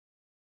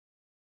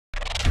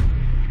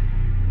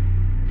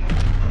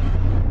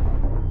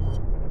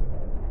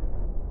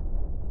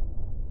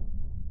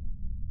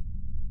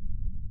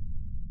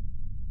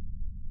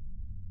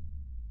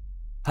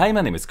Hi,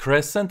 my name is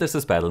Chris and this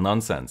is Battle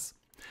Nonsense.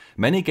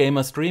 Many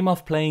gamers dream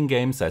of playing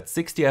games at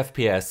 60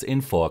 FPS in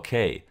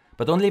 4K,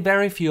 but only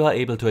very few are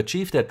able to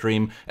achieve that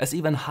dream, as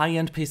even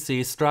high-end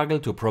PCs struggle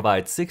to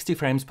provide 60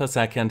 frames per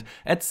second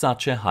at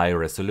such a high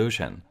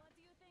resolution.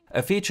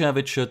 A feature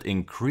which should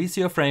increase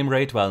your frame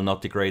rate while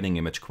not degrading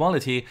image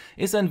quality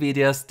is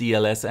NVIDIA's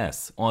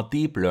DLSS, or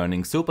Deep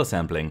Learning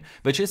Supersampling,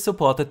 which is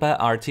supported by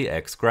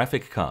RTX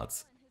graphic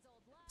cards.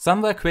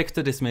 Some were quick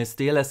to dismiss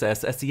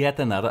DLSS as yet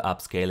another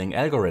upscaling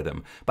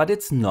algorithm, but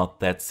it's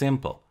not that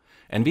simple.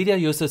 NVIDIA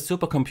uses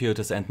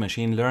supercomputers and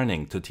machine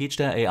learning to teach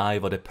their AI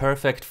what a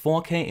perfect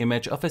 4K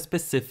image of a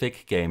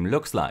specific game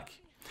looks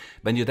like.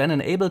 When you then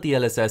enable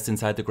DLSS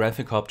inside the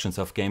graphic options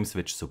of games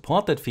which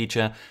support that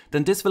feature,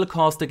 then this will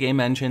cause the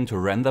game engine to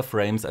render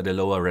frames at a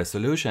lower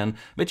resolution,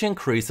 which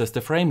increases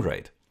the frame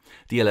rate.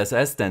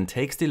 DLSS then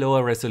takes the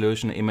lower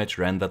resolution image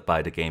rendered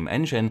by the game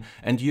engine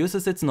and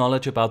uses its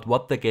knowledge about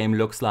what the game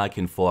looks like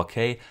in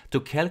 4K to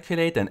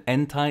calculate an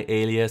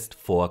anti-aliased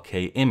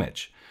 4K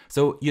image.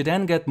 So you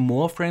then get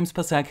more frames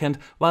per second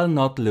while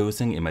not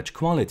losing image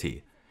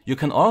quality. You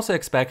can also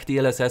expect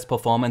DLSS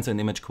performance and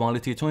image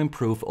quality to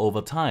improve over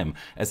time,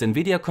 as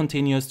NVIDIA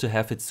continues to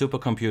have its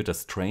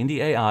supercomputers train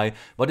the AI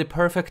what a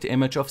perfect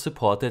image of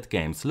supported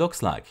games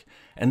looks like.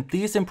 And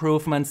these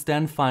improvements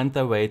then find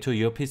their way to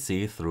your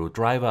PC through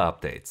driver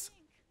updates.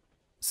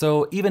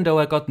 So even though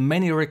I got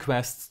many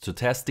requests to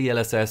test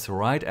DLSS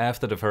right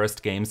after the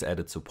first games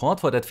added support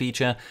for that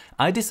feature,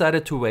 I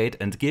decided to wait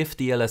and give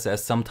DLSS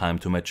some time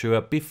to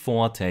mature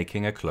before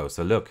taking a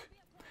closer look.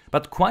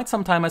 But quite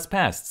some time has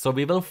passed, so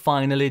we will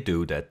finally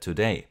do that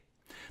today.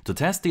 To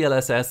test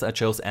DLSS, I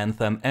chose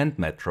Anthem and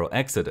Metro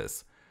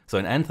Exodus. So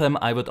in Anthem,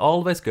 I would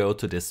always go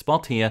to this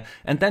spot here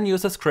and then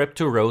use a script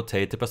to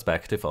rotate the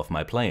perspective of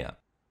my player.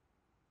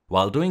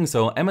 While doing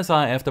so,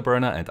 MSI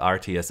Afterburner and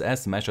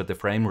RTSS measured the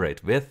frame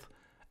rate with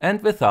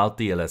and without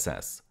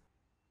DLSS.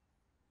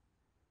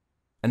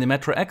 And in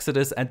Metro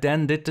Exodus, I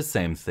then did the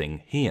same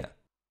thing here.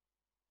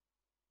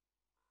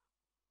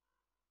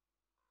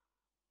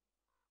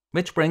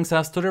 Which brings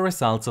us to the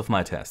results of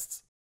my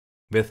tests.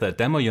 With a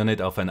demo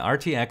unit of an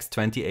RTX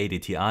 2080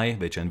 Ti,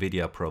 which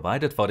NVIDIA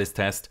provided for this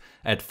test,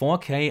 at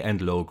 4K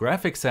and low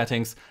graphics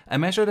settings, I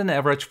measured an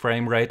average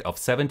frame rate of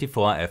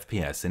 74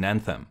 FPS in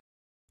Anthem.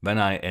 When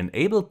I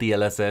enabled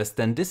DLSS,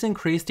 then this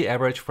increased the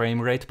average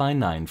frame rate by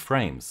 9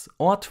 frames,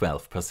 or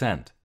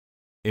 12%.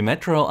 In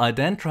Metro, I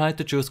then tried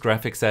to choose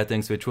graphic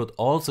settings which would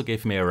also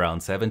give me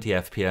around 70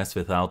 FPS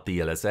without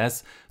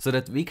DLSS, so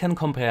that we can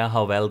compare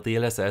how well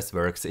DLSS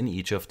works in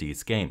each of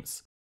these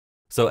games.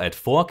 So at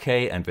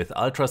 4K and with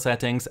Ultra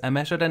settings, I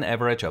measured an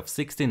average of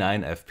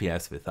 69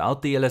 FPS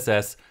without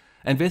DLSS,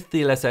 and with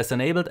DLSS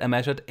enabled I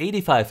measured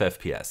 85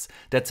 FPS,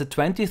 that's a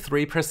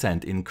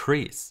 23%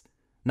 increase.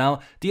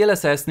 Now,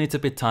 DLSS needs a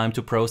bit time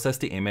to process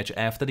the image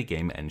after the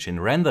game engine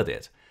rendered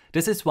it.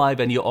 This is why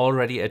when you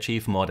already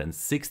achieve more than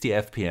 60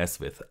 FPS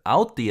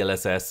without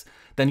DLSS,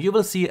 then you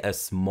will see a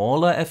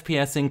smaller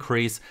FPS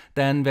increase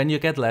than when you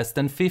get less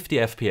than 50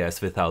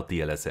 FPS without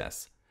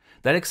DLSS.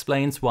 That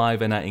explains why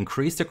when I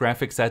increase the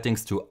graphic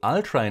settings to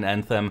Ultra in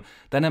Anthem,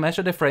 then I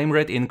measured a frame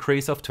rate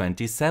increase of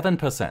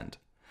 27%.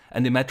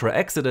 And in Metro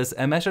Exodus,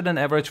 I measured an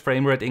average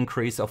frame rate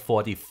increase of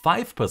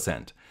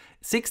 45%,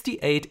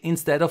 68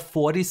 instead of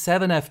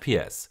 47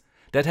 FPS.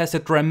 That has a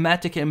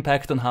dramatic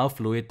impact on how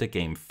fluid the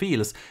game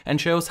feels and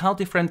shows how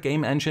different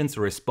game engines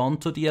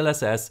respond to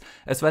DLSS,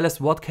 as well as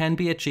what can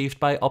be achieved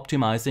by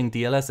optimizing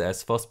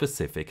DLSS for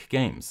specific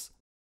games.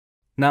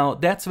 Now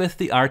that's with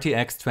the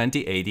RTX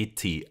 2080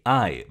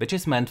 Ti, which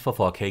is meant for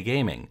 4K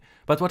gaming.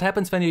 But what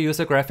happens when you use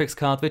a graphics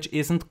card which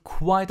isn't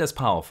quite as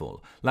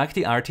powerful, like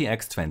the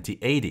RTX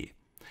 2080?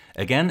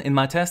 Again, in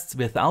my tests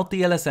without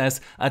DLSS,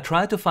 I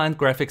tried to find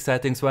graphic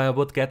settings where I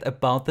would get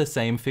about the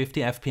same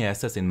 50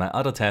 FPS as in my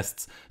other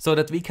tests, so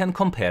that we can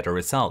compare the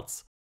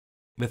results.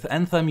 With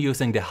Anthem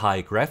using the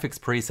high graphics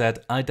preset,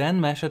 I then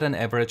measured an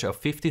average of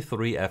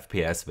 53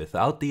 FPS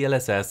without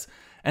DLSS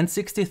and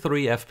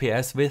 63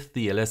 FPS with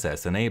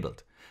DLSS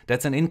enabled.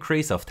 That's an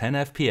increase of 10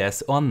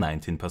 FPS or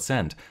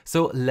 19%,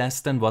 so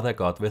less than what I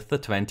got with the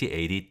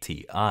 2080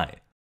 Ti.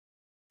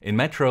 In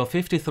Metro,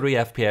 53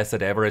 FPS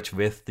at average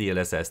with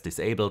DLSS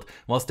disabled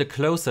was the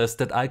closest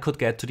that I could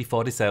get to the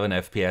 47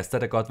 FPS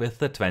that I got with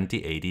the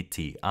 2080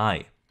 Ti.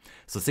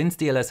 So since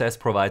DLSS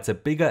provides a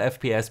bigger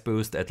FPS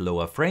boost at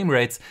lower frame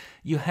rates,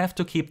 you have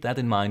to keep that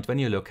in mind when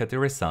you look at the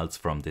results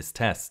from this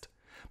test.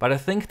 But I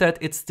think that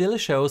it still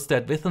shows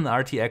that with an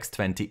RTX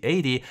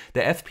 2080,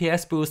 the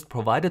FPS boost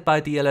provided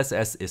by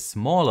DLSS is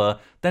smaller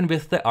than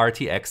with the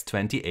RTX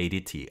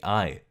 2080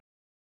 Ti.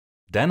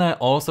 Then I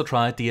also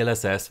tried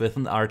DLSS with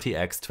an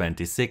RTX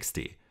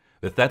 2060.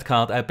 With that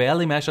card I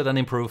barely measured an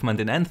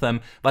improvement in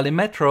Anthem, while in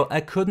Metro I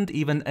couldn't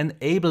even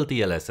enable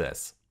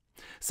DLSS.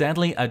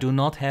 Sadly, I do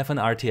not have an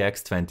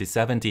RTX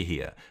 2070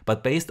 here,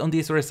 but based on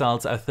these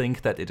results I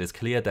think that it is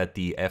clear that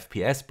the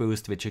FPS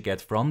boost which you get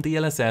from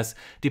DLSS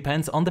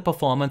depends on the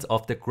performance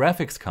of the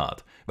graphics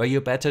card, where you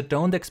better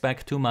don't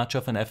expect too much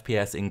of an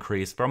FPS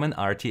increase from an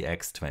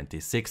RTX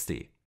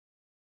 2060.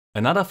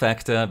 Another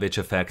factor which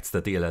affects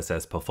the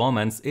DLSS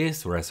performance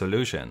is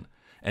resolution.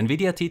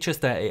 NVIDIA teaches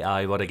their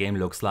AI what a game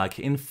looks like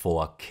in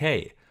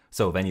 4K.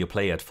 So when you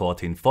play at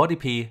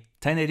 1440p,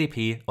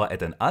 1080p or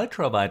at an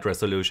ultra-wide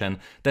resolution,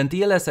 then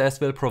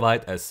DLSS will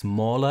provide a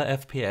smaller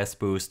FPS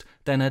boost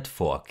than at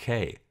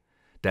 4K.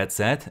 That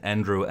said,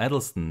 Andrew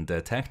Edelston,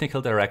 the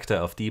technical director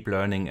of deep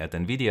learning at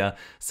NVIDIA,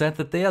 said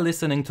that they are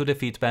listening to the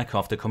feedback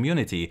of the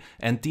community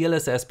and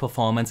DLSS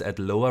performance at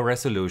lower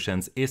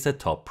resolutions is a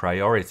top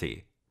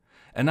priority.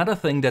 Another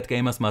thing that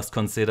gamers must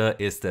consider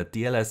is that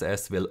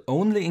DLSS will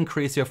only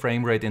increase your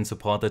frame rate in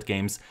supported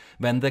games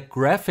when the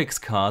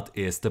graphics card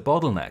is the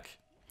bottleneck.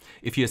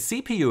 If your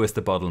CPU is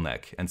the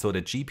bottleneck and so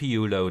the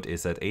GPU load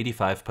is at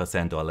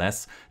 85% or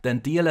less,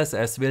 then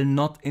DLSS will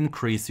not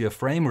increase your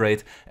frame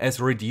rate, as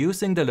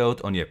reducing the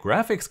load on your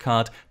graphics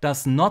card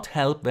does not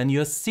help when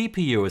your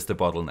CPU is the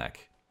bottleneck.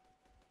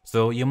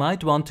 So you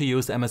might want to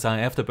use MSI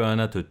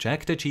Afterburner to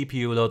check the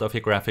GPU load of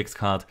your graphics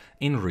card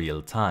in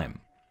real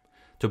time.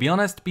 To be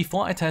honest,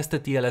 before I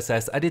tested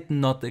DLSS, I did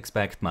not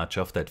expect much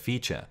of that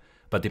feature.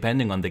 But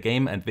depending on the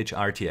game and which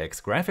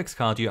RTX graphics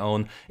card you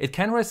own, it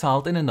can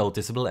result in a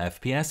noticeable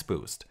FPS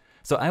boost.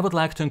 So I would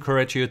like to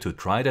encourage you to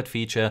try that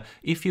feature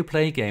if you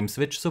play games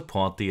which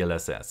support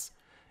DLSS.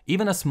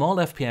 Even a small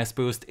FPS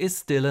boost is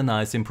still a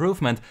nice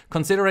improvement,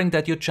 considering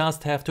that you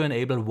just have to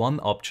enable one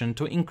option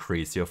to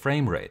increase your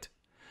frame rate.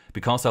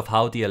 Because of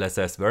how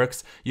DLSS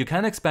works, you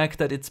can expect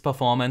that its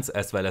performance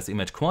as well as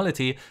image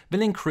quality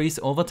will increase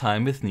over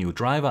time with new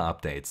driver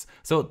updates,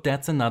 so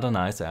that's another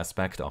nice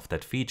aspect of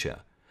that feature.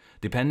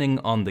 Depending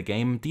on the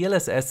game,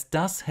 DLSS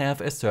does have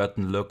a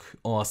certain look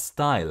or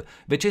style,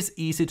 which is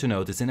easy to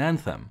notice in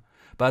Anthem.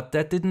 But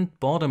that didn't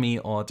bother me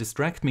or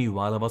distract me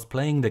while I was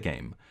playing the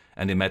game.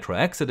 And in Metro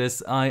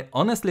Exodus, I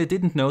honestly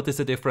didn't notice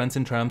a difference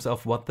in terms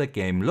of what the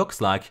game looks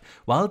like,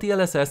 while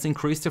DLSS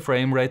increased the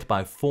frame rate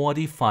by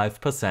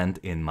 45%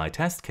 in my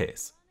test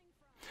case.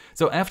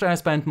 So after I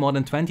spent more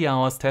than 20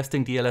 hours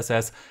testing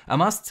DLSS, I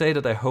must say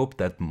that I hope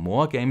that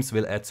more games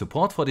will add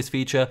support for this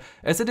feature,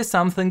 as it is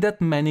something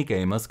that many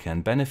gamers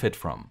can benefit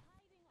from.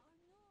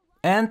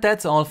 And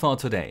that's all for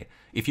today.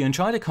 If you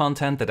enjoy the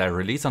content that I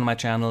release on my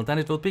channel, then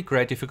it would be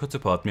great if you could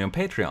support me on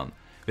Patreon.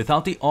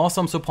 Without the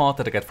awesome support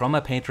that I get from my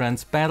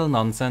patrons, Battle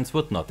Nonsense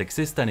would not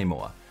exist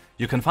anymore.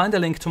 You can find a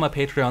link to my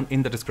Patreon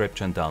in the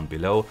description down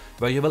below,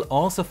 where you will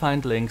also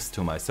find links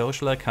to my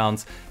social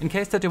accounts in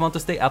case that you want to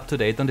stay up to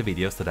date on the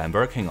videos that I'm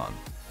working on.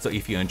 So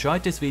if you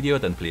enjoyed this video,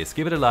 then please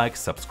give it a like,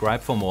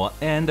 subscribe for more,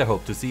 and I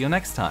hope to see you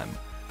next time.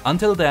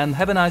 Until then,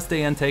 have a nice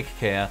day and take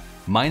care.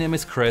 My name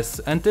is Chris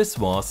and this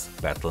was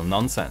Battle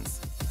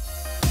Nonsense.